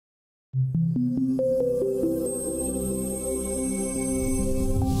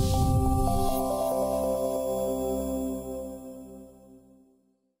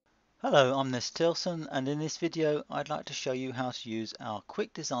Hello, I'm Ness Tilson, and in this video I'd like to show you how to use our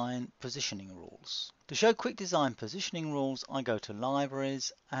Quick Design positioning rules. To show Quick Design positioning rules, I go to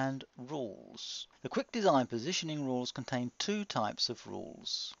Libraries and Rules. The Quick Design positioning rules contain two types of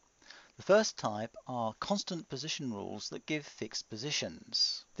rules. The first type are constant position rules that give fixed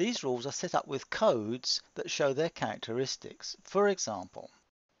positions. These rules are set up with codes that show their characteristics. For example,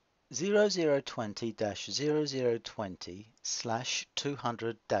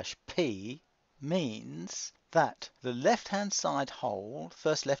 0020-0020/200-P means that the left-hand side hole,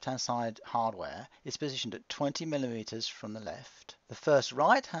 first left-hand side hardware, is positioned at 20 millimeters from the left. The first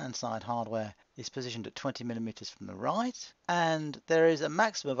right-hand side hardware is positioned at 20 millimeters from the right, and there is a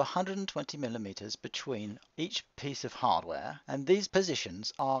maximum of 120 millimeters between each piece of hardware, and these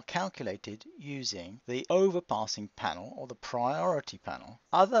positions are calculated using the overpassing panel or the priority panel.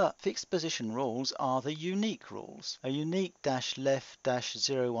 Other fixed position rules are the unique rules. A unique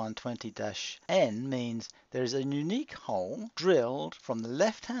 -left-0120-N means there is a unique hole drilled from the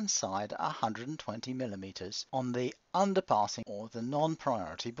left-hand side at 120 millimeters on the underpassing or the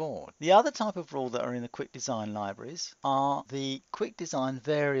non-priority board. The other type of rule that are in the Quick Design libraries are the Quick Design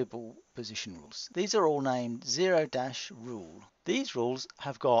variable position rules. These are all named 0-rule. These rules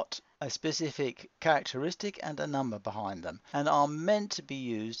have got a specific characteristic and a number behind them and are meant to be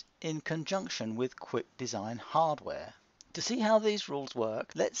used in conjunction with Quick Design hardware. To see how these rules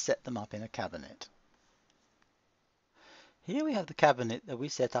work, let's set them up in a cabinet. Here we have the cabinet that we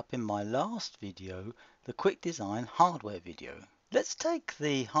set up in my last video, the Quick Design hardware video. Let's take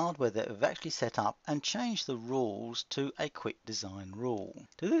the hardware that we've actually set up and change the rules to a Quick Design rule.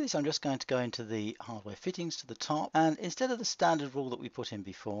 To do this, I'm just going to go into the hardware fittings to the top, and instead of the standard rule that we put in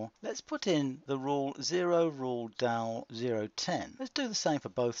before, let's put in the rule 0-rule-DAL-010. Let's do the same for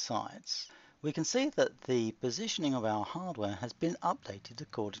both sides. We can see that the positioning of our hardware has been updated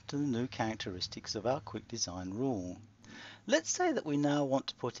according to the new characteristics of our Quick Design rule. Let's say that we now want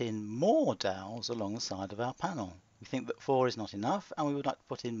to put in more dowels along the side of our panel. We think that 4 is not enough and we would like to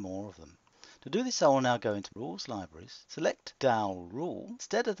put in more of them. To do this, I will now go into Rules Libraries, select Dowel Rule.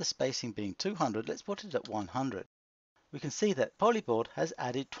 Instead of the spacing being 200, let's put it at 100. We can see that PolyBoard has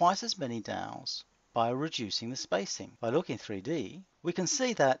added twice as many dowels by reducing the spacing. By looking 3D, we can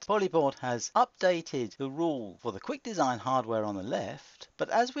see that PolyBoard has updated the rule for the Quick Design hardware on the left, but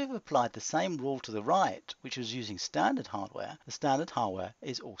as we've applied the same rule to the right, which was using standard hardware, the standard hardware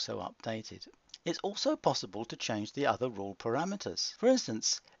is also updated. It's also possible to change the other rule parameters. For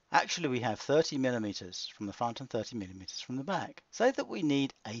instance, actually we have 30 millimeters from the front and 30 millimeters from the back. Say that we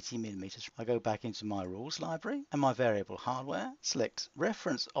need 80 millimeters. I go back into my rules library and my variable hardware, select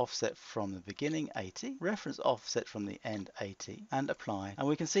reference offset from the beginning 80, reference offset from the end 80, and apply. And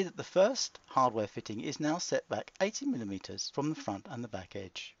we can see that the first hardware fitting is now set back 80 millimeters from the front and the back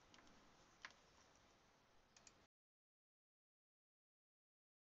edge.